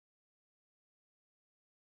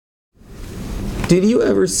Did you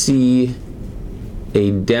ever see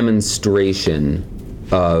a demonstration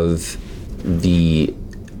of the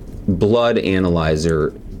blood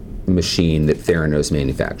analyzer machine that Theranos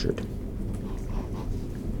manufactured?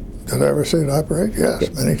 Did I ever see it operate?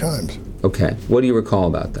 Yes, many times. Okay. What do you recall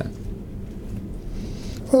about that?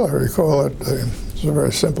 Well, I recall it's a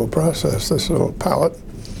very simple process. This little pallet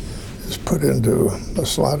is put into a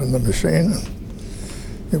slot in the machine, and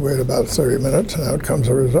you wait about 30 minutes, and out comes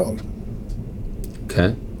the result.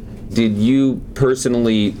 Okay. Did you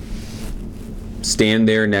personally stand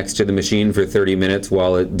there next to the machine for 30 minutes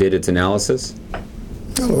while it did its analysis?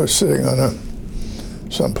 I was sitting on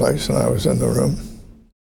someplace, and I was in the room.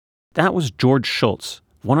 That was George Shultz,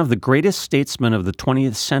 one of the greatest statesmen of the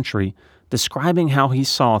 20th century, describing how he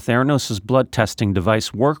saw Theranos' blood testing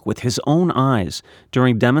device work with his own eyes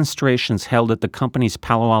during demonstrations held at the company's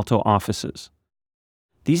Palo Alto offices.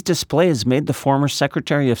 These displays made the former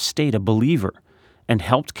Secretary of State a believer and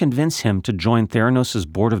helped convince him to join Theranos'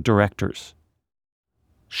 board of directors.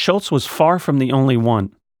 Shultz was far from the only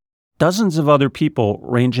one. Dozens of other people,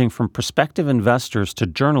 ranging from prospective investors to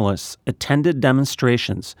journalists, attended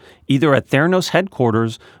demonstrations, either at Theranos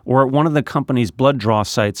headquarters or at one of the company's blood draw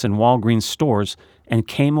sites in Walgreens stores, and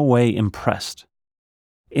came away impressed.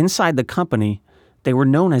 Inside the company, they were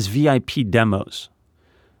known as VIP demos.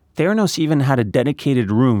 Theranos even had a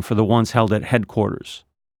dedicated room for the ones held at headquarters.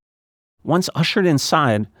 Once ushered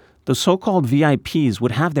inside, the so-called VIPs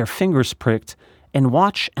would have their fingers pricked and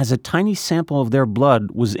watch as a tiny sample of their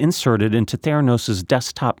blood was inserted into Theranos'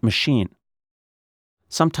 desktop machine.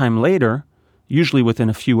 Sometime later, usually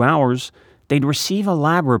within a few hours, they'd receive a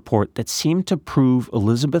lab report that seemed to prove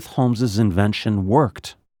Elizabeth Holmes's invention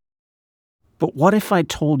worked. But what if I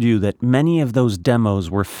told you that many of those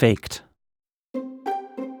demos were faked?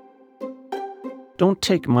 Don't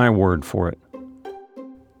take my word for it.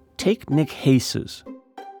 Take Nick Hase's.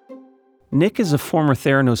 Nick is a former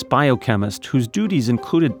Theranos biochemist whose duties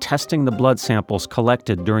included testing the blood samples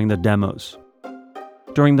collected during the demos.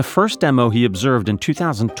 During the first demo he observed in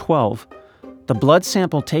 2012, the blood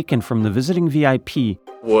sample taken from the visiting VIP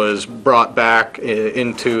was brought back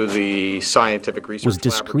into the scientific research was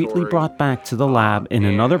discreetly brought back to the lab in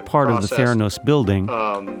another part of the Theranos building,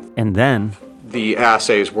 and then the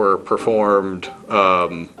assays were performed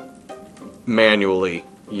manually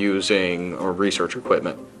using research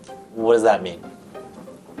equipment. What does that mean?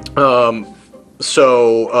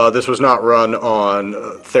 So this was not run on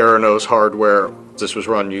Theranos hardware. This was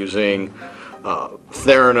run using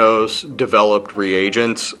Theranos developed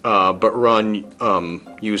reagents, but run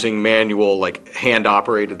using manual, like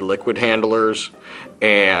hand-operated liquid handlers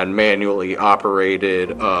and manually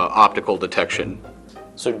operated optical detection.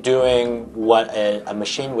 So doing what a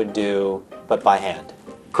machine would do, but by hand?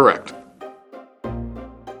 Correct.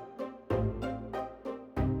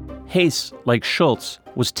 Hase, like Shultz,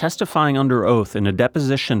 was testifying under oath in a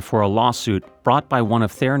deposition for a lawsuit brought by one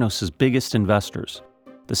of Theranos' biggest investors,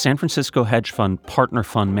 the San Francisco hedge fund Partner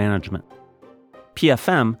Fund Management.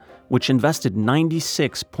 PFM, which invested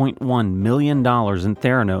 $96.1 million in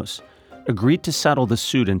Theranos, agreed to settle the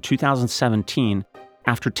suit in 2017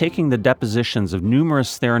 after taking the depositions of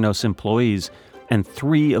numerous Theranos employees and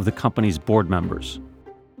 3 of the company's board members.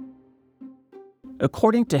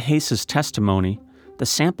 According to Hase's testimony, the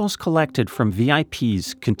samples collected from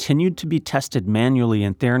VIPs continued to be tested manually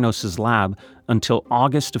in Theranos' lab until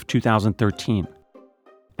August of 2013.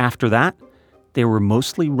 After that, they were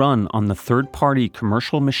mostly run on the third-party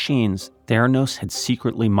commercial machines Theranos had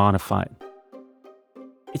secretly modified.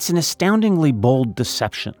 It's an astoundingly bold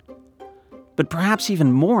deception. But perhaps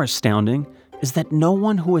even more astounding is that no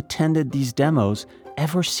one who attended these demos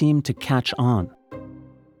ever seemed to catch on.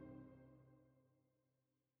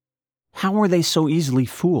 How were they so easily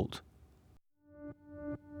fooled?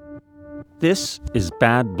 This is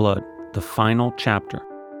Bad Blood, the final chapter.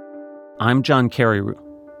 I'm John Carreyrou.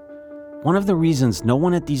 One of the reasons no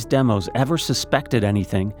one at these demos ever suspected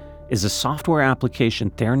anything is a software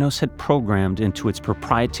application Theranos had programmed into its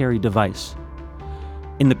proprietary device.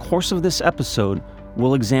 In the course of this episode,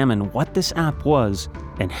 we'll examine what this app was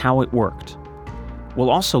and how it worked. We'll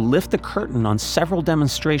also lift the curtain on several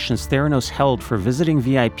demonstrations Theranos held for visiting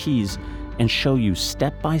VIPs and show you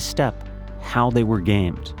step by step how they were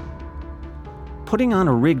gamed. Putting on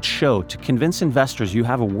a rigged show to convince investors you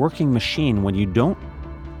have a working machine when you don't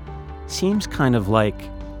seems kind of like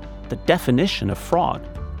the definition of fraud.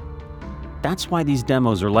 That's why these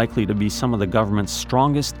demos are likely to be some of the government's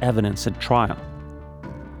strongest evidence at trial.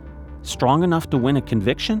 Strong enough to win a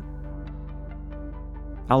conviction?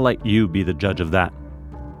 I'll let you be the judge of that.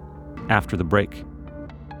 After the break.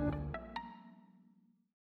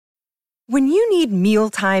 When you need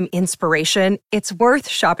mealtime inspiration, it's worth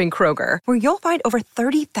shopping Kroger, where you'll find over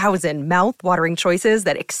 30,000 mouth-watering choices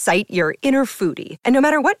that excite your inner foodie. And no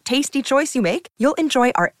matter what tasty choice you make, you'll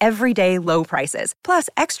enjoy our everyday low prices, plus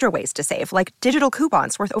extra ways to save, like digital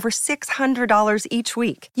coupons worth over $600 each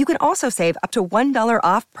week. You can also save up to $1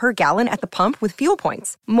 off per gallon at the pump with fuel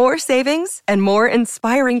points. More savings and more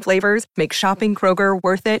inspiring flavors make shopping Kroger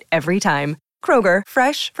worth it every time. Kroger,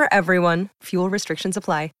 fresh for everyone. Fuel restrictions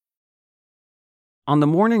apply. On the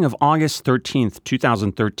morning of August 13,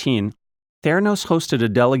 2013, Theranos hosted a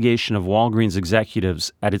delegation of Walgreens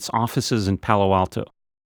executives at its offices in Palo Alto.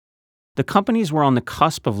 The companies were on the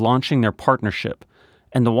cusp of launching their partnership,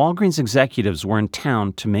 and the Walgreens executives were in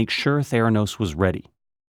town to make sure Theranos was ready.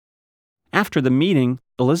 After the meeting,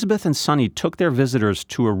 Elizabeth and Sonny took their visitors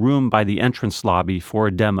to a room by the entrance lobby for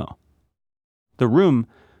a demo. The room,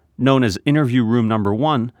 known as Interview Room Number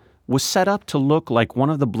 1, was set up to look like one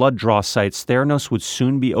of the blood draw sites Theranos would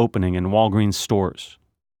soon be opening in Walgreens stores.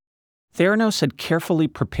 Theranos had carefully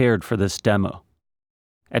prepared for this demo.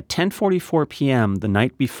 At 10:44 p.m. the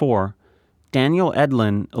night before, Daniel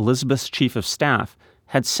Edlin, Elizabeth's chief of staff,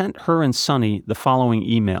 had sent her and Sonny the following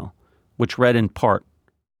email, which read in part,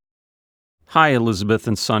 "Hi, Elizabeth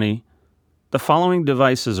and Sonny. The following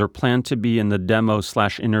devices are planned to be in the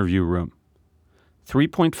demo/interview room.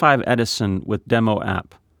 3.5 Edison with demo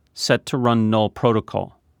app, set to run null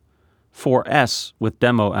protocol. 4S with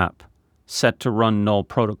demo app, set to run null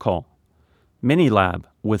protocol. Minilab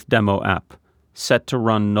with demo app, set to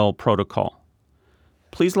run null protocol.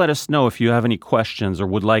 Please let us know if you have any questions or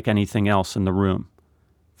would like anything else in the room.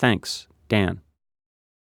 Thanks, Dan."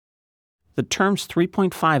 The terms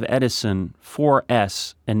 3.5 Edison,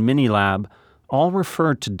 4S, and Minilab all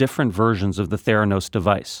referred to different versions of the Theranos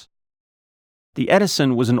device. The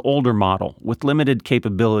Edison was an older model with limited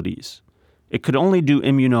capabilities. It could only do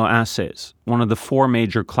immunoassays, one of the 4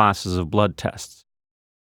 major classes of blood tests.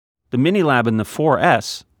 The Minilab and the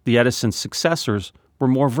 4S, the Edison's successors, were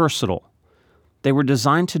more versatile. They were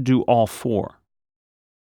designed to do all 4.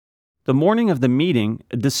 The morning of the meeting,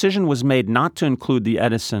 a decision was made not to include the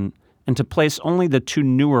Edison and to place only the 2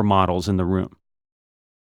 newer models in the room.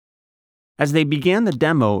 As they began the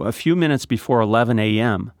demo a few minutes before 11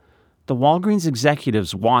 a.m., the Walgreens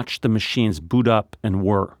executives watched the machines boot up and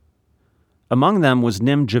whir. Among them was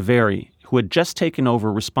Nim Javeri, who had just taken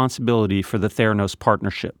over responsibility for the Theranos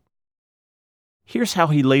partnership. Here's how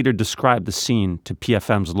he later described the scene to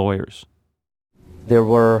PFM's lawyers. There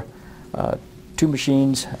were 2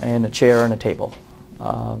 machines and a chair and a table.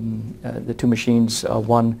 The 2 machines,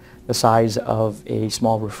 one the size of a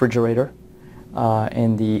small refrigerator,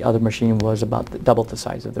 and the other machine was about double the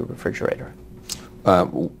size of the refrigerator.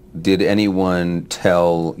 Did anyone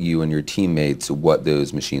tell you and your teammates what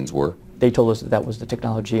those machines were? They told us that was the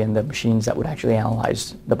technology and the machines that would actually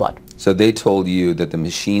analyze the blood. So they told you that the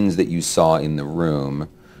machines that you saw in the room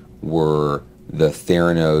were the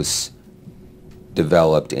Theranos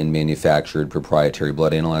developed and manufactured proprietary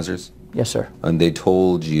blood analyzers? Yes, sir. And they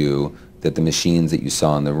told you that the machines that you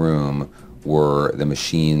saw in the room were the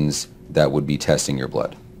machines that would be testing your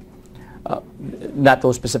blood? Not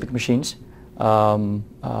those specific machines.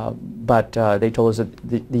 But they told us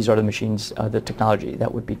that these are the machines, the technology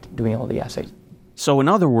that would be doing all the assays. So in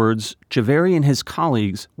other words, Javeri and his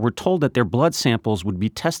colleagues were told that their blood samples would be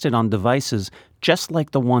tested on devices just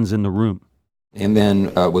like the ones in the room. And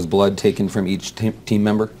then was blood taken from each team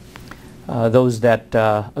member? Those that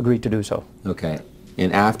agreed to do so. Okay.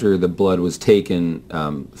 And after the blood was taken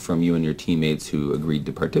from you and your teammates who agreed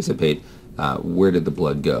to participate, where did the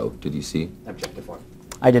blood go? Did you see? Objective 1.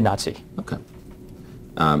 I did not see. Okay.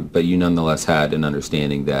 But you nonetheless had an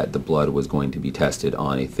understanding that the blood was going to be tested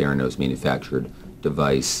on a Theranos manufactured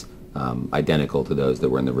device identical to those that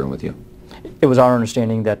were in the room with you? It was our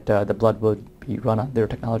understanding that the blood would be run on their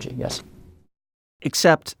technology, yes.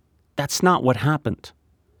 Except that's not what happened.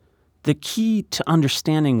 The key to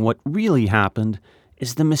understanding what really happened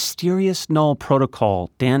is the mysterious null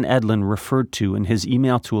protocol Dan Edlin referred to in his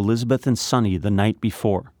email to Elizabeth and Sonny the night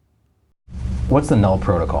before. What's the null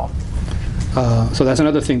protocol? So that's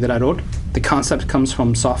another thing that I wrote. The concept comes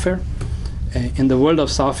from software. In the world of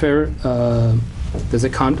software, there's a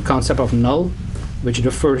concept of null, which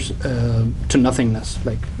refers to nothingness,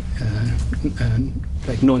 like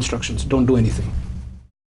no instructions, don't do anything.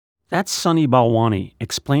 That's Sonny Balwani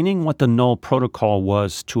explaining what the null protocol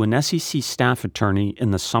was to an SEC staff attorney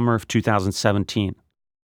in the summer of 2017.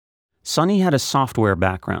 Sonny had a software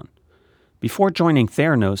background. Before joining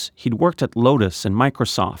Theranos, he'd worked at Lotus and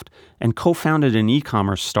Microsoft and co-founded an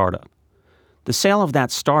e-commerce startup. The sale of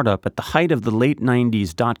that startup at the height of the late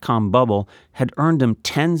 90s dot-com bubble had earned him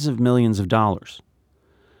tens of millions of dollars.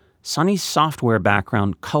 Sonny's software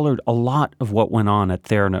background colored a lot of what went on at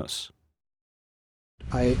Theranos.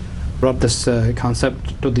 I brought this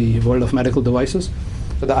concept to the world of medical devices.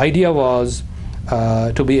 So the idea was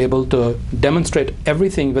to be able to demonstrate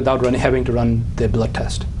everything without having to run the blood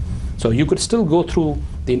test. So you could still go through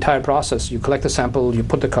the entire process. You collect the sample, you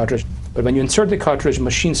put the cartridge, but when you insert the cartridge,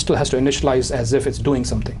 machine still has to initialize as if it's doing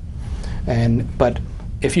something. But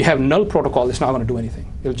if you have null protocol, it's not going to do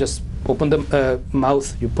anything. It'll just open the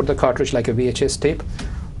mouth, you put the cartridge like a VHS tape,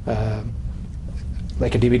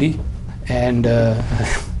 like a DVD, and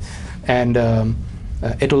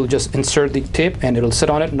it'll just insert the tape and it'll sit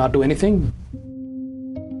on it, not do anything.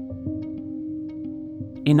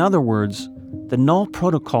 In other words, the null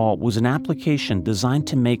protocol was an application designed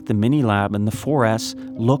to make the Minilab and the 4S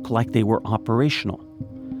look like they were operational.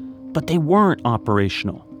 But they weren't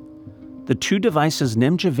operational. The two devices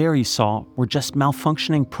Nim Javeri saw were just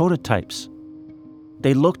malfunctioning prototypes.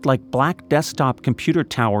 They looked like black desktop computer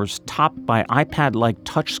towers topped by iPad-like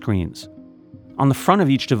touchscreens. On the front of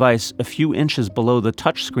each device, a few inches below the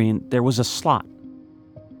touchscreen, there was a slot.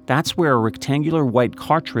 That's where a rectangular white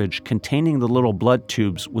cartridge containing the little blood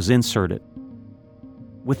tubes was inserted.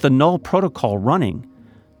 With the null protocol running,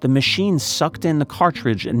 the machine sucked in the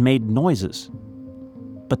cartridge and made noises.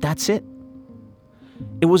 But that's it.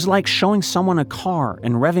 It was like showing someone a car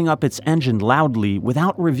and revving up its engine loudly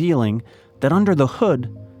without revealing that under the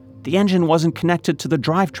hood, the engine wasn't connected to the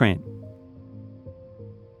drivetrain.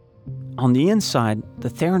 On the inside, the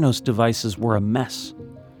Theranos devices were a mess.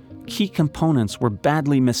 Key components were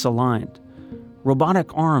badly misaligned.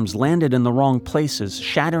 Robotic arms landed in the wrong places,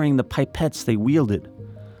 shattering the pipettes they wielded.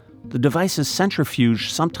 The device's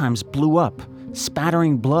centrifuge sometimes blew up,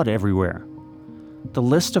 spattering blood everywhere. The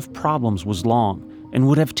list of problems was long and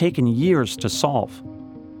would have taken years to solve.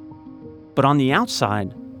 But on the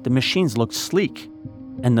outside, the machines looked sleek,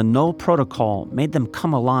 and the null protocol made them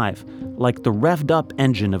come alive like the revved-up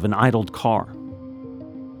engine of an idled car.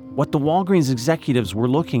 What the Walgreens executives were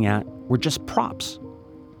looking at were just props.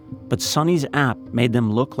 But Sonny's app made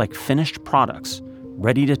them look like finished products,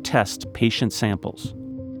 ready to test patient samples.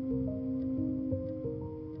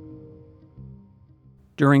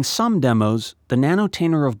 During some demos, the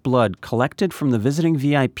nanotainer of blood collected from the visiting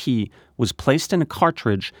VIP was placed in a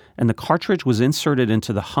cartridge, and the cartridge was inserted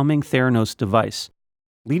into the humming Theranos device,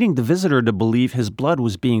 leading the visitor to believe his blood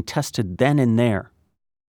was being tested then and there.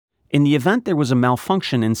 In the event there was a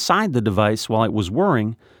malfunction inside the device while it was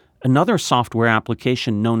whirring, another software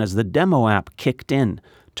application known as the demo app kicked in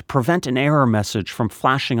to prevent an error message from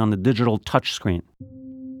flashing on the digital touchscreen.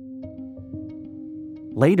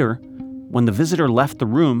 Later, when the visitor left the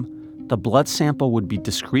room, the blood sample would be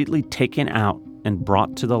discreetly taken out and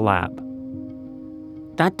brought to the lab.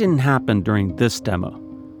 That didn't happen during this demo.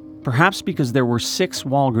 Perhaps because there were 6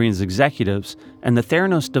 Walgreens executives and the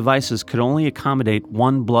Theranos devices could only accommodate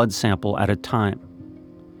one blood sample at a time.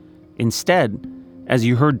 Instead, as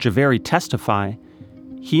you heard Javeri testify,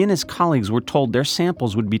 he and his colleagues were told their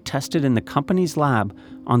samples would be tested in the company's lab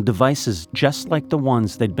on devices just like the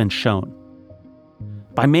ones they'd been shown.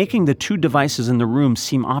 By making the 2 devices in the room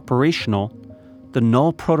seem operational, the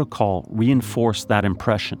null protocol reinforced that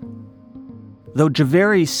impression. Though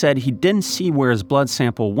Javeri said he didn't see where his blood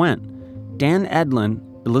sample went, Dan Edlin,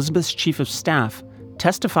 Elizabeth's chief of staff,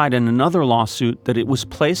 testified in another lawsuit that it was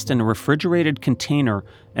placed in a refrigerated container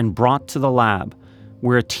and brought to the lab,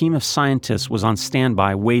 where a team of scientists was on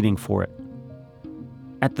standby waiting for it.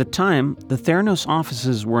 At the time, the Theranos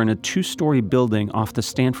offices were in a 2-story building off the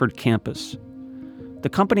Stanford campus. The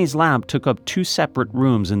company's lab took up 2 separate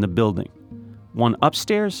rooms in the building, one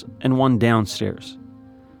upstairs and one downstairs.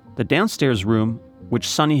 The downstairs room, which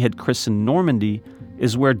Sonny had christened Normandy,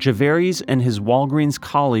 is where Javeri's and his Walgreens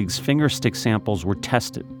colleagues' fingerstick samples were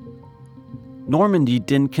tested. Normandy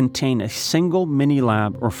didn't contain a single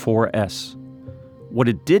Minilab or 4S. What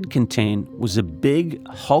it did contain was a big,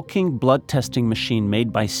 hulking blood testing machine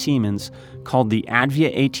made by Siemens called the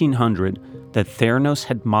Advia 1800 that Theranos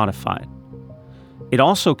had modified. It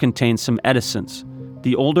also contained some Edisons,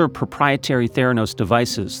 the older proprietary Theranos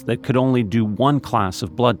devices that could only do one class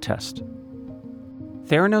of blood test.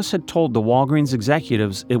 Theranos had told the Walgreens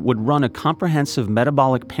executives it would run a comprehensive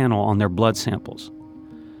metabolic panel on their blood samples.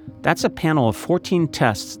 That's a panel of 14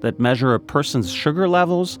 tests that measure a person's sugar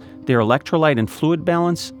levels, their electrolyte and fluid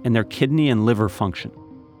balance, and their kidney and liver function.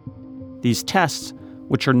 These tests,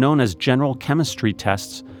 which are known as general chemistry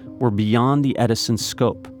tests, were beyond the Edison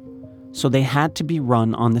scope, so they had to be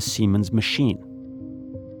run on the Siemens machine.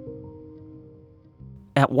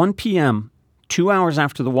 At 1 p.m., 2 hours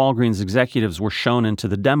after the Walgreens executives were shown into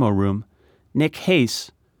the demo room, Nick Hayes,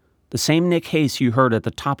 the same Nick Hayes you heard at the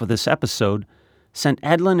top of this episode, sent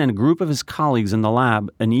Edlin and a group of his colleagues in the lab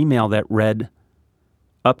an email that read,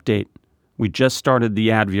 "Update, we just started the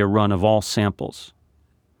Advia run of all samples."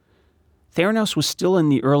 Theranos was still in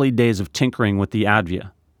the early days of tinkering with the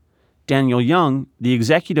Advia. Daniel Young, the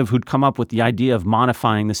executive who'd come up with the idea of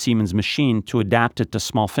modifying the Siemens machine to adapt it to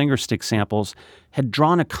small fingerstick samples, had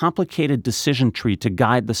drawn a complicated decision tree to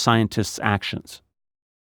guide the scientists' actions.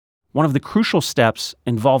 One of the crucial steps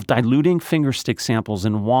involved diluting fingerstick samples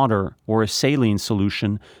in water or a saline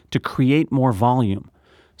solution to create more volume,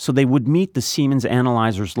 so they would meet the Siemens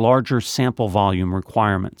analyzer's larger sample volume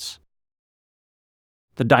requirements.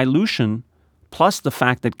 The dilution, plus the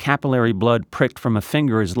fact that capillary blood pricked from a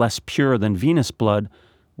finger is less pure than venous blood,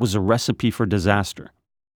 was a recipe for disaster.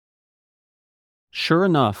 Sure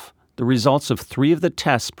enough, the results of 3 of the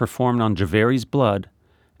tests performed on Javeri's blood,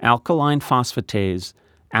 alkaline phosphatase,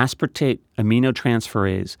 aspartate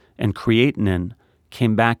aminotransferase, and creatinine,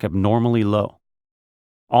 came back abnormally low.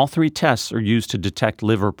 All 3 tests are used to detect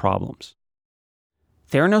liver problems.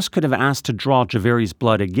 Theranos could have asked to draw Javeri's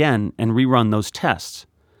blood again and rerun those tests,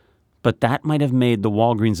 but that might have made the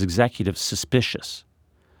Walgreens executives suspicious.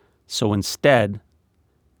 So instead,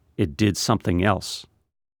 it did something else.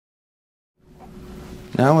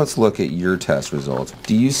 Now let's look at your test results.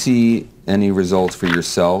 Do you see any results for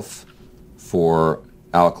yourself for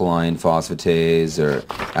alkaline phosphatase or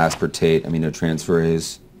aspartate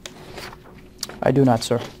aminotransferase? I do not,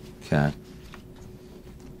 sir. Okay.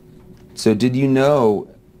 So did you know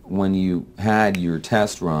when you had your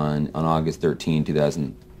test run on August 13,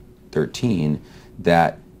 2013,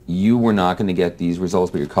 that you were not going to get these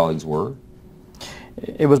results, but your colleagues were?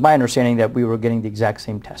 It was my understanding that we were getting the exact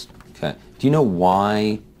same test. Okay. Do you know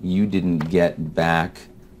why you didn't get back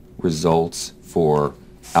results for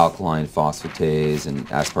alkaline phosphatase and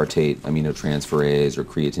aspartate aminotransferase or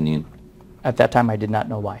creatinine? At that time, I did not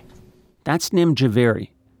know why. That's Nim Javeri,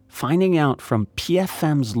 finding out from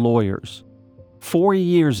PFM's lawyers 4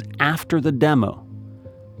 years after the demo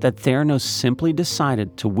that Theranos simply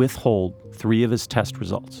decided to withhold 3 of his test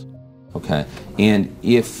results. Okay. And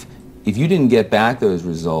if you didn't get back those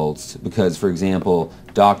results because, for example,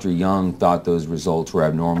 Dr. Young thought those results were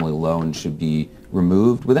abnormally low and should be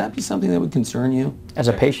removed, would that be something that would concern you? As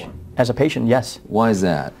a patient, yes. Why is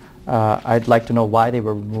that? I'd like to know why they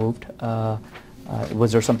were removed.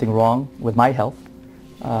 Was there something wrong with my health?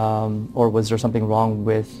 Or was there something wrong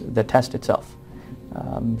with the test itself?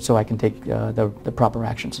 So I can take the proper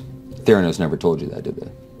actions. Theranos never told you that, did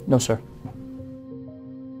they? No, sir.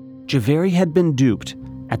 Javeri had been duped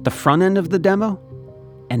at the front end of the demo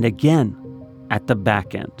and again at the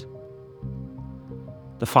back end.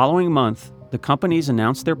 The following month, the companies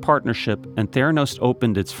announced their partnership and Theranos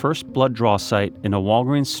opened its first blood draw site in a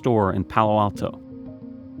Walgreens store in Palo Alto.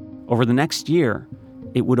 Over the next year,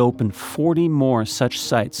 it would open 40 more such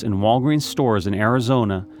sites in Walgreens stores in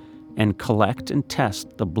Arizona and collect and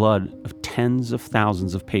test the blood of tens of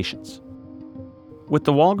thousands of patients. With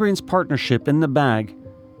the Walgreens partnership in the bag,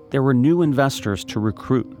 there were new investors to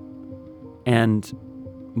recruit and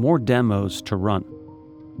more demos to run.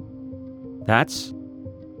 That's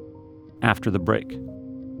after the break.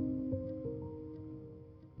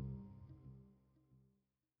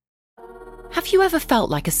 Have you ever felt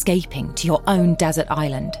like escaping to your own desert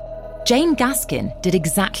island? Jane Gaskin did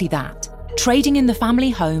exactly that, trading in the family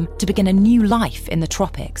home to begin a new life in the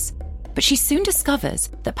tropics. But she soon discovers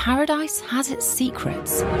that paradise has its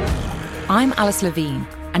secrets. I'm Alice Levine,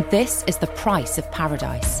 and this is The Price of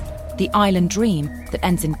Paradise, the island dream that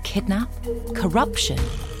ends in kidnap, corruption,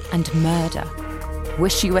 and murder.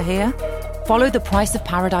 Wish you were here? Follow The Price of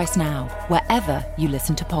Paradise now, wherever you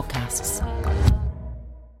listen to podcasts.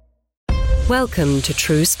 Welcome to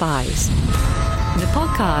True Spies, the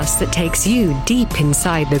podcast that takes you deep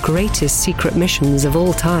inside the greatest secret missions of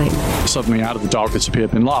all time. Suddenly out of the darkness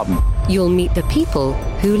appeared Bin Laden. You'll meet the people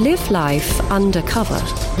who live life undercover.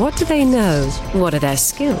 What do they know? What are their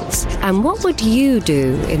skills? And what would you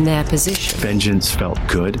do in their position? Vengeance felt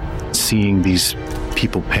good. Seeing these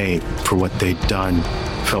people pay for what they'd done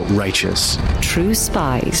felt righteous. True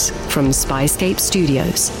Spies from Spyscape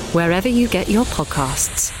Studios, wherever you get your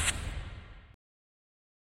podcasts.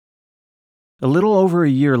 A little over a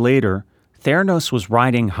year later, Theranos was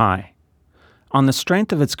riding high. On the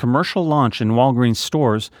strength of its commercial launch in Walgreens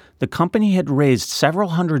stores, the company had raised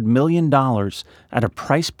several $100 million at a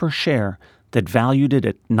price per share that valued it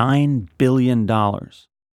at $9 billion.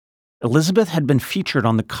 Elizabeth had been featured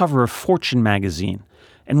on the cover of Fortune magazine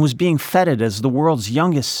and was being feted as the world's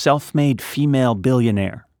youngest self-made female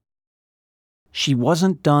billionaire. She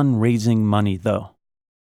wasn't done raising money, though.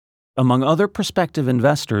 Among other prospective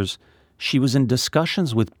investors, she was in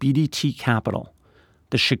discussions with BDT Capital,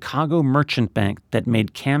 the Chicago merchant bank that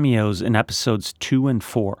made cameos in episodes 2 and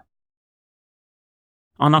 4.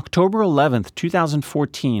 On October 11,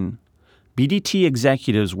 2014, BDT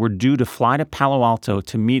executives were due to fly to Palo Alto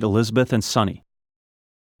to meet Elizabeth and Sonny.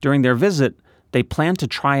 During their visit, they planned to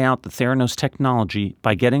try out the Theranos technology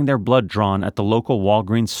by getting their blood drawn at the local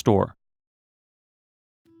Walgreens store.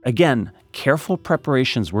 Again, careful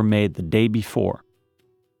preparations were made the day before.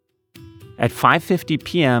 At 5:50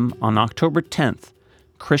 p.m. on October 10th,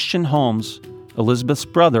 Christian Holmes, Elizabeth's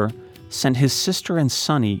brother, sent his sister and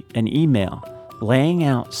Sonny an email laying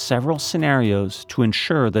out several scenarios to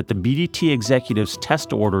ensure that the BDT executives'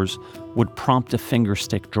 test orders would prompt a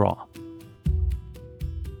fingerstick draw.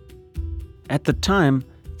 At the time,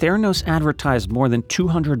 Theranos advertised more than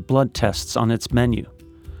 200 blood tests on its menu.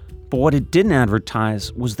 But what it didn't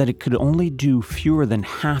advertise was that it could only do fewer than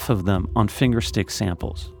half of them on fingerstick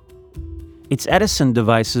samples. Its Edison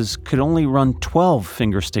devices could only run 12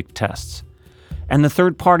 fingerstick tests, and the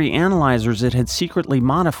third-party analyzers it had secretly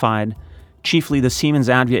modified, chiefly the Siemens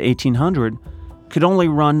Advia 1800, could only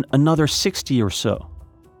run another 60 or so.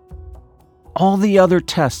 All the other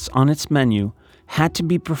tests on its menu had to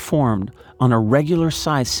be performed on a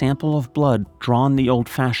regular-sized sample of blood drawn the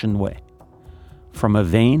old-fashioned way, from a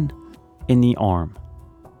vein in the arm.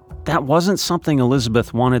 That wasn't something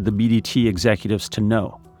Elizabeth wanted the BDT executives to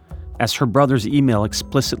know, as her brother's email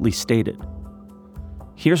explicitly stated.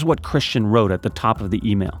 Here's what Christian wrote at the top of the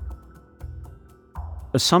email.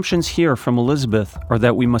 Assumptions here from Elizabeth are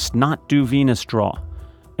that we must not do venous draw,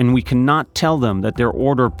 and we cannot tell them that their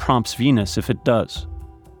order prompts venous if it does.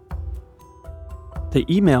 The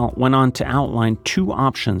email went on to outline 2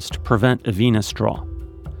 options to prevent a venous draw.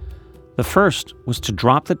 The first was to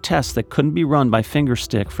drop the tests that couldn't be run by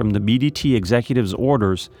fingerstick from the BDT executives'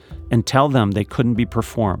 orders and tell them they couldn't be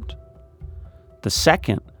performed. The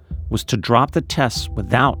second was to drop the tests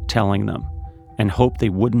without telling them and hope they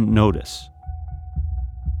wouldn't notice.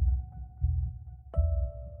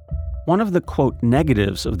 One of the, quote,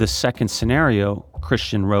 negatives of this second scenario,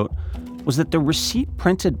 Christian wrote, was that the receipt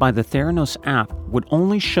printed by the Theranos app would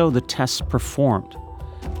only show the tests performed,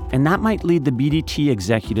 and that might lead the BDT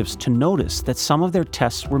executives to notice that some of their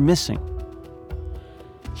tests were missing.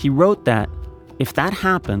 He wrote that, if that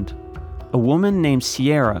happened, a woman named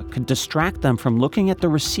Sierra could distract them from looking at the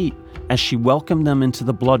receipt as she welcomed them into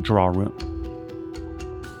the blood draw room.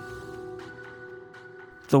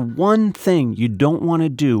 The one thing you don't want to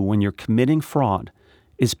do when you're committing fraud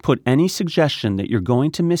is put any suggestion that you're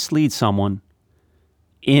going to mislead someone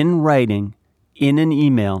in writing, in an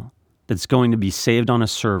email, that's going to be saved on a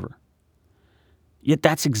server. Yet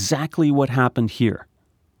that's exactly what happened here.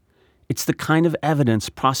 It's the kind of evidence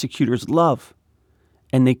prosecutors love,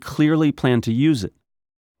 and they clearly plan to use it.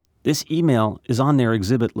 This email is on their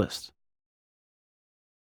exhibit list.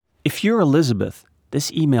 If you're Elizabeth,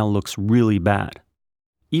 this email looks really bad,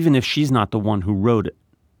 even if she's not the one who wrote it.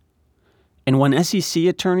 And when SEC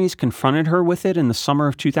attorneys confronted her with it in the summer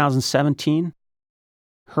of 2017,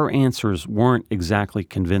 her answers weren't exactly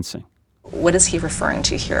convincing. What is he referring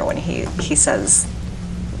to here when he says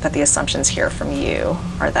that the assumptions here from you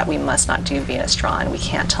are that we must not do venous draw and we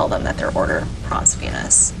can't tell them that their order prompts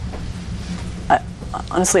venous?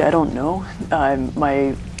 Honestly, I don't know.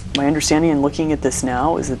 My understanding in looking at this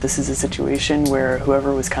now is that this is a situation where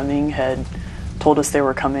whoever was coming had told us they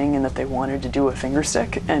were coming and that they wanted to do a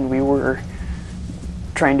fingerstick, and we were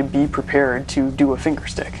trying to be prepared to do a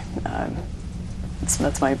fingerstick.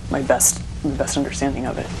 That's my best understanding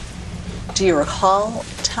of it. Do you recall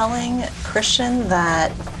telling Christian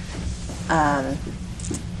that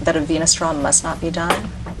that a venous draw must not be done?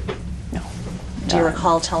 No. Do you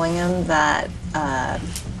recall telling him that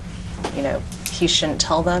he shouldn't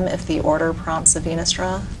tell them if the order prompts a venous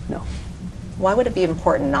draw? No. Why would it be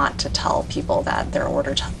important not to tell people that their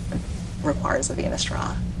order requires a venous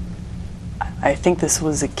draw? I think this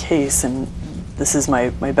was a case, and this is my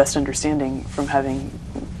best understanding from having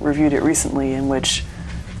reviewed it recently, in which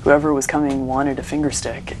whoever was coming wanted a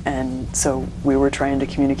fingerstick, and so we were trying to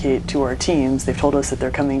communicate to our teams. They've told us that they're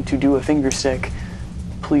coming to do a fingerstick.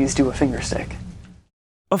 Please do a fingerstick.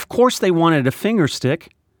 Of course they wanted a fingerstick.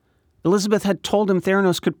 Elizabeth had told him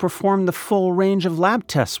Theranos could perform the full range of lab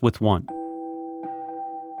tests with one.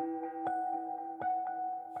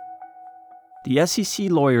 The SEC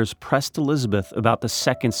lawyers pressed Elizabeth about the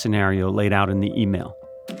second scenario laid out in the email,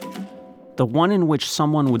 the one in which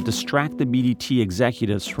someone would distract the BDT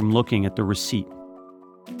executives from looking at the receipt.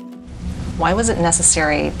 Why was it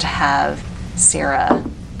necessary to have Sarah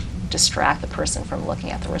distract the person from looking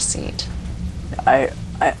at the receipt. I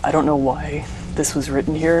don't know why this was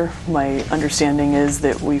written here. My understanding is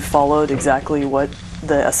that we followed exactly what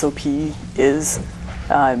the SOP is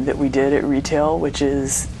that we did at retail, which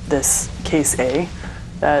is this case A.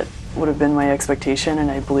 That would have been my expectation, and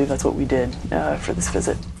I believe that's what we did for this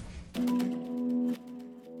visit.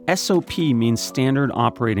 SOP means Standard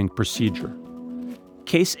Operating Procedure.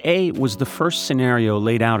 Case A was the first scenario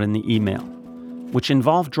laid out in the email, which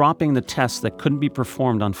involved dropping the tests that couldn't be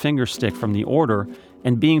performed on fingerstick from the order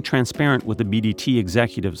and being transparent with the BDT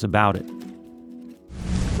executives about it.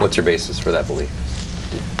 What's your basis for that belief?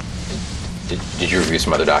 Did you review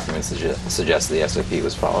some other documents that suggest the SOP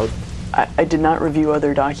was followed? I did not review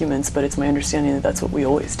other documents, but it's my understanding that that's what we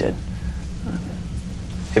always did.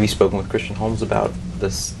 Have you spoken with Christian Holmes about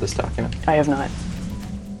this document? I have not.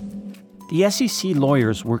 The SEC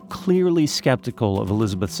lawyers were clearly skeptical of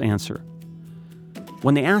Elizabeth's answer.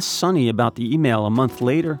 When they asked Sonny about the email a month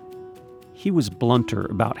later, he was blunter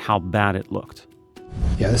about how bad it looked.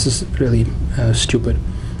 Yeah, this is really stupid.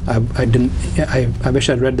 I wish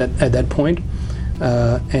I'd read that at that point,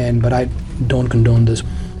 but I don't condone this.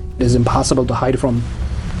 It is impossible to hide from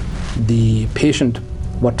the patient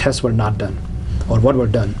what tests were not done or what were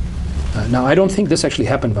done. Now, I don't think this actually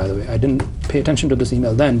happened, by the way. I didn't pay attention to this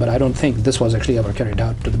email then, but I don't think this was actually ever carried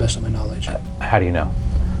out, to the best of my knowledge. How do you know?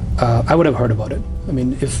 I would have heard about it. I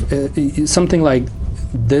mean, if something like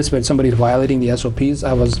this, where somebody's violating the SOPs,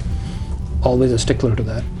 I was always a stickler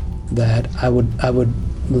to that I would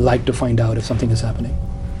like to find out if something is happening.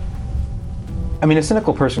 I mean, a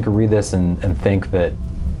cynical person could read this and think that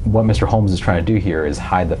what Mr. Holmes is trying to do here is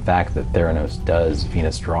hide the fact that Theranos does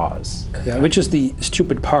venous draws. Yeah, which is the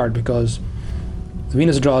stupid part, because the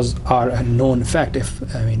venous draws are a known fact.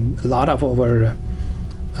 A lot of our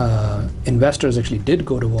investors actually did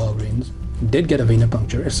go to Walgreens, did get a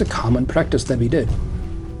venipuncture. It's a common practice that we did.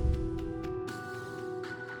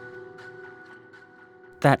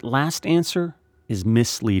 That last answer is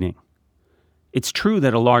misleading. It's true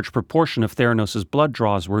that a large proportion of Theranos' blood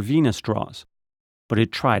draws were venous draws, but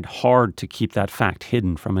it tried hard to keep that fact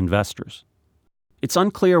hidden from investors. It's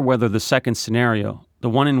unclear whether the second scenario, the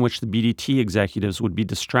one in which the BDT executives would be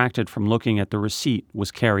distracted from looking at the receipt,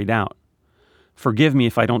 was carried out. Forgive me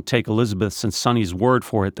if I don't take Elizabeth's and Sonny's word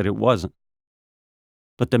for it that it wasn't.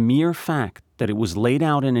 But the mere fact that it was laid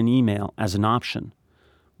out in an email as an option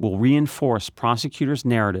will reinforce prosecutors'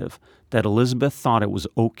 narrative that Elizabeth thought it was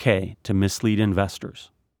okay to mislead investors.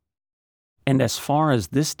 And as far as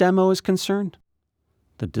this demo is concerned,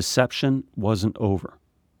 the deception wasn't over.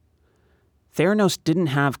 Theranos didn't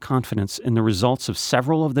have confidence in the results of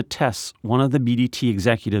several of the tests one of the BDT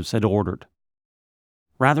executives had ordered.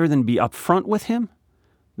 Rather than be upfront with him,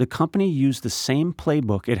 the company used the same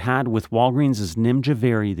playbook it had with Walgreens'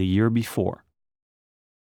 Nimjaveri the year before.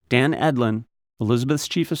 Dan Edlin, Elizabeth's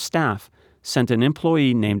chief of staff, sent an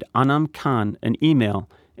employee named Anam Khan an email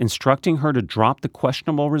instructing her to drop the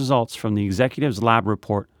questionable results from the executive's lab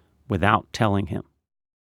report without telling him.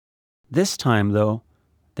 This time, though,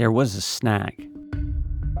 there was a snag.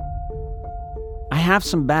 "I have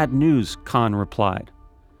some bad news," Khan replied.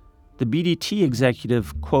 The BDT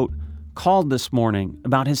executive, quote, "called this morning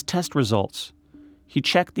about his test results. He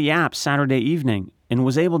checked the app Saturday evening and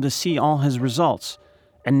was able to see all his results,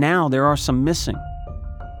 and now there are some missing.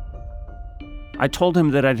 I told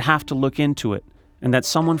him that I'd have to look into it and that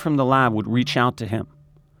someone from the lab would reach out to him.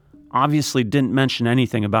 Obviously didn't mention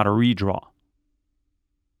anything about a redraw."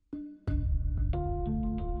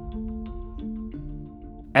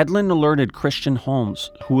 Edlin alerted Christian Holmes,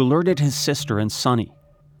 who alerted his sister and Sonny.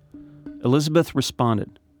 Elizabeth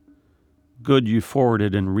responded, "Good you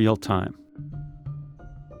forwarded in real time."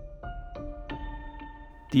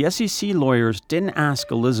 The SEC lawyers didn't ask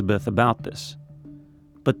Elizabeth about this,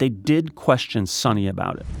 but they did question Sonny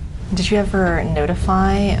about it. Did you ever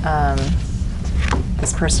notify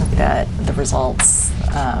this person that the results,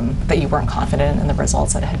 that you weren't confident in the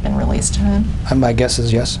results that had been released to him? My guess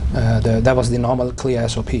is yes. That was the normal CLIA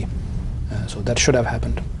SOP. So that should have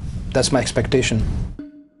happened. That's my expectation.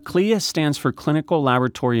 CLIA stands for Clinical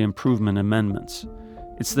Laboratory Improvement Amendments.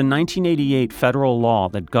 It's the 1988 federal law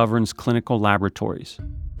that governs clinical laboratories.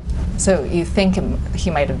 So you think he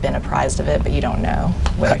might have been apprised of it, but you don't know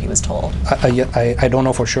whether he was told? I don't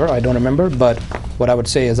know for sure. I don't remember. But what I would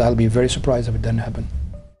say is I'll be very surprised if it didn't happen.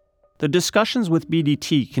 The discussions with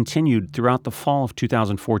BDT continued throughout the fall of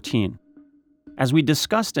 2014. As we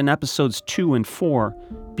discussed in episodes 2 and 4,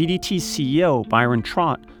 BDT's CEO, Byron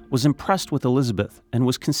Trott, was impressed with Elizabeth and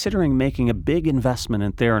was considering making a big investment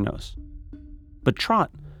in Theranos. But Trott,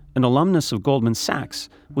 an alumnus of Goldman Sachs,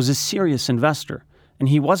 was a serious investor And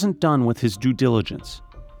he wasn't done with his due diligence.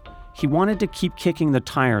 He wanted to keep kicking the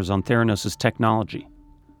tires on Theranos' technology.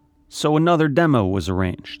 So another demo was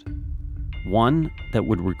arranged. One that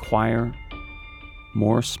would require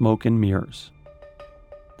more smoke and mirrors.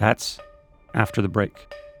 That's after the break.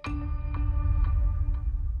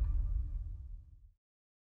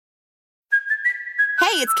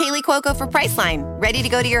 Hey, it's Kaylee Cuoco for Priceline. Ready to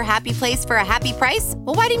go to your happy place for a happy price?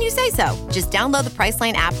 Well, why didn't you say so? Just download the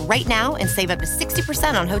Priceline app right now and save up to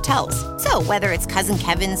 60% on hotels. So whether it's Cousin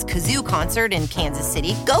Kevin's Kazoo Concert in Kansas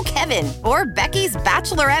City, go Kevin, or Becky's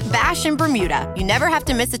Bachelorette Bash in Bermuda, you never have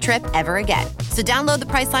to miss a trip ever again. So download the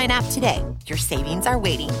Priceline app today. Your savings are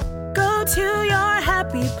waiting. Go to your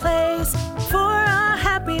happy place for a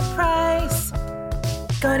happy price.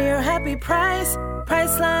 Go to your happy price,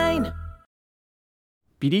 Priceline.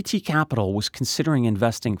 BDT Capital was considering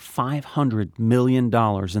investing $500 million in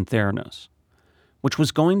Theranos, which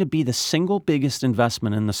was going to be the single biggest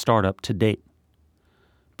investment in the startup to date.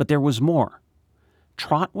 But there was more.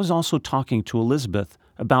 Trott was also talking to Elizabeth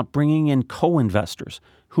about bringing in co-investors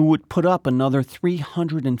who would put up another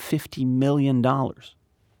 $350 million. To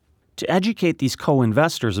educate these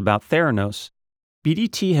co-investors about Theranos,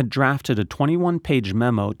 BDT had drafted a 21-page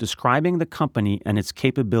memo describing the company and its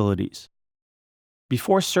capabilities.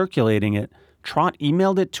 Before circulating it, Trott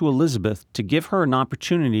emailed it to Elizabeth to give her an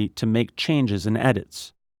opportunity to make changes and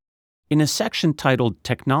edits. In a section titled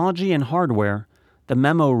Technology and Hardware, the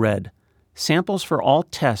memo read, "Samples for all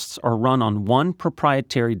tests are run on one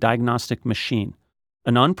proprietary diagnostic machine,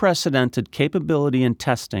 an unprecedented capability in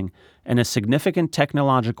testing, and a significant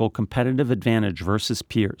technological competitive advantage versus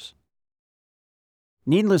peers."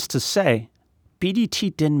 Needless to say,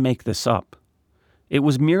 BDT didn't make this up. It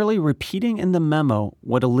was merely repeating in the memo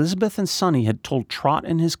what Elizabeth and Sonny had told Trott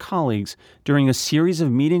and his colleagues during a series of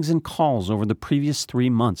meetings and calls over the previous 3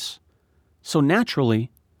 months. So naturally,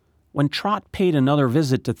 when Trott paid another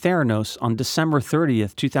visit to Theranos on December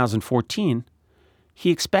 30th, 2014, he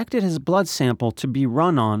expected his blood sample to be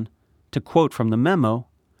run on, to quote from the memo,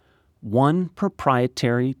 one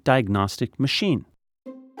proprietary diagnostic machine.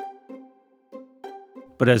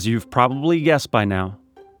 But as you've probably guessed by now,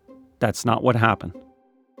 that's not what happened.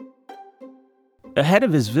 Ahead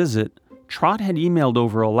of his visit, Trott had emailed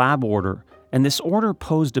over a lab order, and this order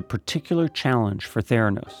posed a particular challenge for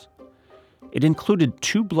Theranos. It included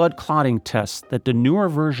 2 blood clotting tests that the newer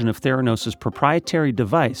version of Theranos' proprietary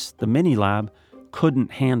device, the MiniLab,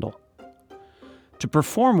 couldn't handle. To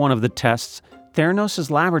perform one of the tests,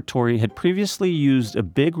 Theranos' laboratory had previously used a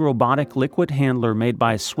big robotic liquid handler made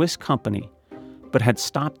by a Swiss company, but had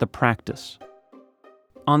stopped the practice.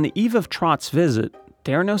 On the eve of Trott's visit,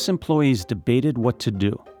 Theranos employees debated what to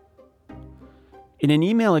do. In an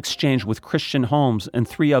email exchange with Christian Holmes and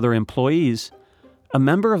 3 other employees, a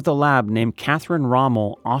member of the lab named Catherine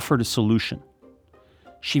Rommel offered a solution.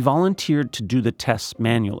 She volunteered to do the tests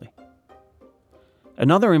manually.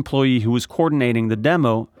 Another employee who was coordinating the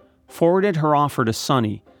demo forwarded her offer to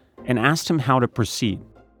Sonny and asked him how to proceed.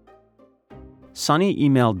 Sonny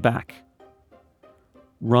emailed back,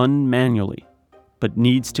 "Run manually, but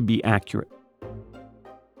needs to be accurate."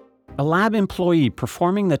 A lab employee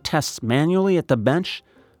performing the tests manually at the bench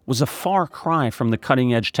was a far cry from the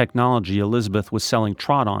cutting-edge technology Elizabeth was selling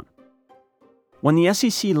Trott on. When the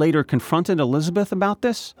SEC later confronted Elizabeth about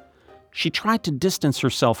this, she tried to distance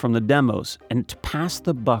herself from the demos and to pass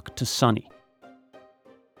the buck to Sonny.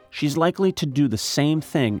 She's likely to do the same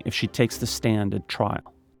thing if she takes the stand at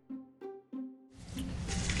trial.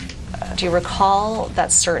 Do you recall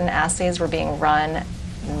that certain assays were being run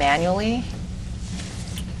manually?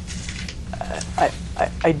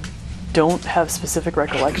 I don't have specific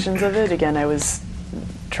recollections of it. Again, I was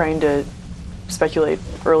trying to speculate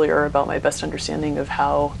earlier about my best understanding of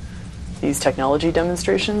how these technology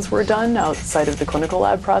demonstrations were done outside of the clinical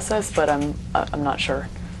lab process, but I'm not sure.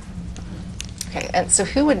 Okay, and so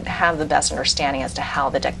who would have the best understanding as to how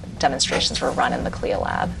the demonstrations were run in the CLIA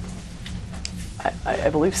lab? I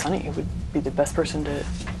believe Sonny would be the best person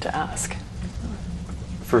to ask.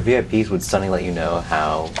 For VIPs, would Sonny let you know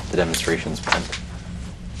how the demonstrations went?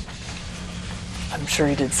 I'm sure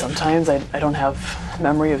he did sometimes. I don't have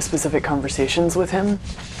memory of specific conversations with him.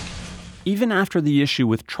 Even after the issue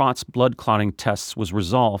with Trott's blood clotting tests was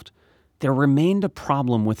resolved, there remained a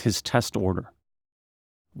problem with his test order.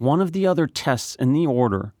 One of the other tests in the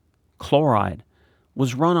order, chloride,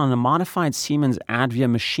 was run on a modified Siemens Advia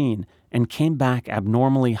machine and came back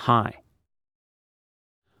abnormally high.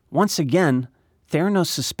 Once again, Theranos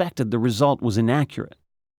suspected the result was inaccurate.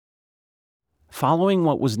 Following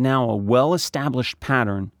what was now a well-established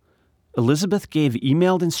pattern, Elizabeth gave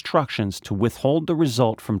emailed instructions to withhold the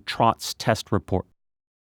result from Trott's test report.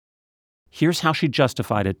 Here's how she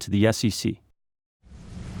justified it to the SEC.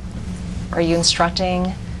 Are you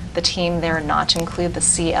instructing the team there not to include the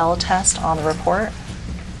CL test on the report?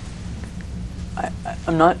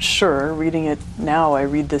 I'm not sure. Reading it now, I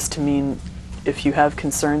read this to mean if you have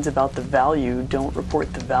concerns about the value, don't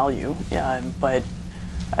report the value. But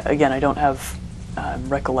again, I don't have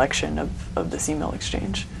recollection of this email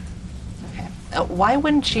exchange. Okay. Why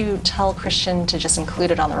wouldn't you tell Christian to just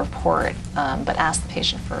include it on the report, but ask the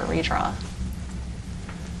patient for a redraw?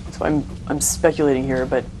 So I'm speculating here,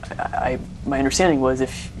 but my understanding was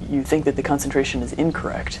if you think that the concentration is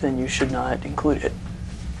incorrect, then you should not include it.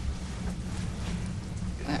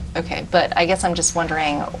 Okay, but I guess I'm just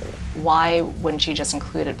wondering, why wouldn't you just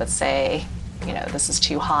include it but say, this is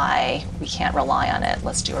too high, we can't rely on it,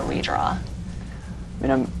 let's do a redraw? I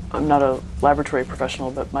mean, I'm not a laboratory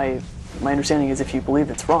professional, but my understanding is if you believe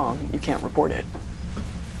it's wrong, you can't report it.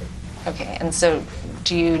 Okay, and so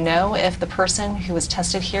do you know if the person who was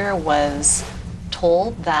tested here was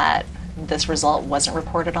told that this result wasn't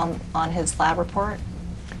reported on his lab report?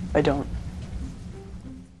 I don't.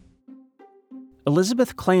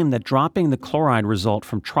 Elizabeth claimed that dropping the chloride result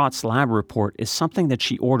from Trott's lab report is something that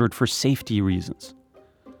she ordered for safety reasons.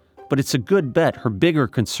 But it's a good bet her bigger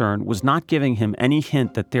concern was not giving him any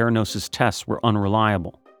hint that Theranos' tests were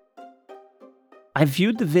unreliable. I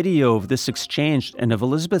viewed the video of this exchange and of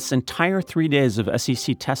Elizabeth's entire 3 days of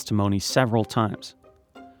SEC testimony several times.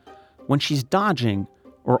 When she's dodging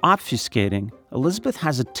or obfuscating, Elizabeth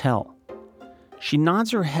has a tell. She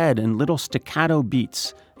nods her head in little staccato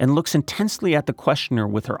beats and looks intensely at the questioner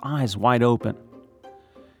with her eyes wide open.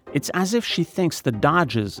 It's as if she thinks the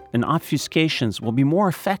dodges and obfuscations will be more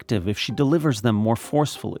effective if she delivers them more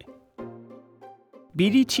forcefully.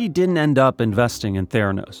 BDT didn't end up investing in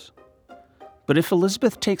Theranos. But if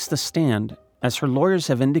Elizabeth takes the stand, as her lawyers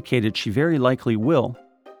have indicated she very likely will,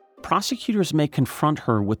 prosecutors may confront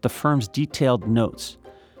her with the firm's detailed notes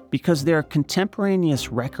because they're a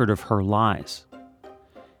contemporaneous record of her lies.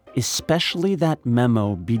 Especially that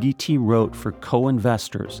memo BDT wrote for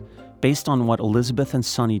co-investors based on what Elizabeth and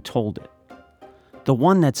Sonny told it. The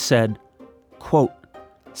one that said, quote,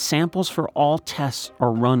 samples for all tests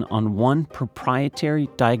are run on one proprietary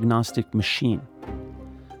diagnostic machine.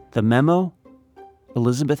 The memo,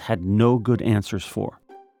 Elizabeth had no good answers for.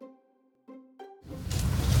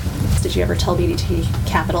 Did you ever tell BDT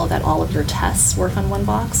Capital that all of your tests work on one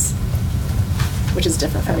box, which is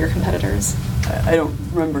different from your competitors? I don't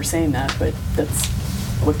remember saying that, but that's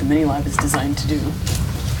what the mini lab is designed to do.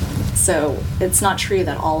 So it's not true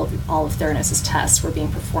that all of Theranos' tests were being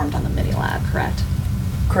performed on the mini lab, correct?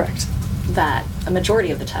 Correct. That a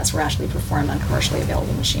majority of the tests were actually performed on commercially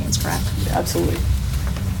available machines, correct? Absolutely.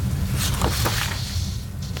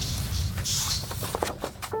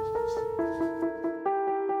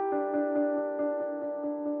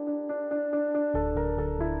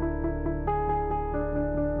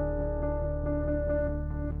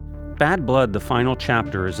 Bad Blood, the final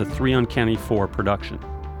chapter, is a 3 Uncanny 4 production.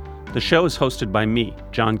 The show is hosted by me,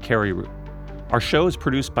 John Carreyrou. Our show is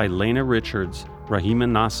produced by Lena Richards, Rahima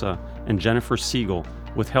Nassa, and Jennifer Siegel,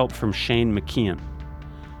 with help from Shane McKeon.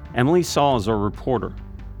 Emily Saul is our reporter.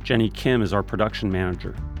 Jenny Kim is our production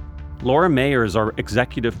manager. Laura Mayer is our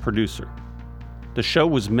executive producer. The show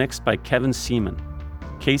was mixed by Kevin Seaman.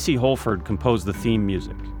 Casey Holford composed the theme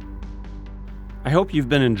music. I hope you've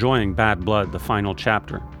been enjoying Bad Blood, the final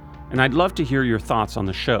chapter, and I'd love to hear your thoughts on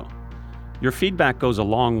the show. Your feedback goes a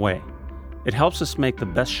long way. It helps us make the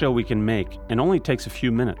best show we can make and only takes a few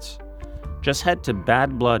minutes. Just head to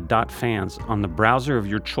badblood.fans on the browser of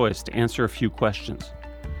your choice to answer a few questions.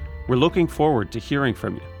 We're looking forward to hearing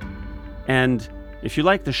from you. And if you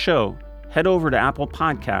like the show, head over to Apple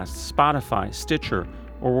Podcasts, Spotify, Stitcher,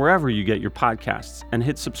 or wherever you get your podcasts and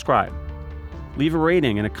hit subscribe. Leave a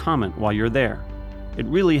rating and a comment while you're there. It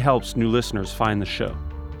really helps new listeners find the show.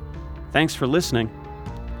 Thanks for listening.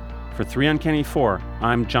 For 3 Uncanny 4,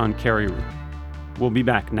 I'm John Carreyrou. We'll be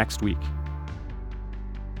back next week.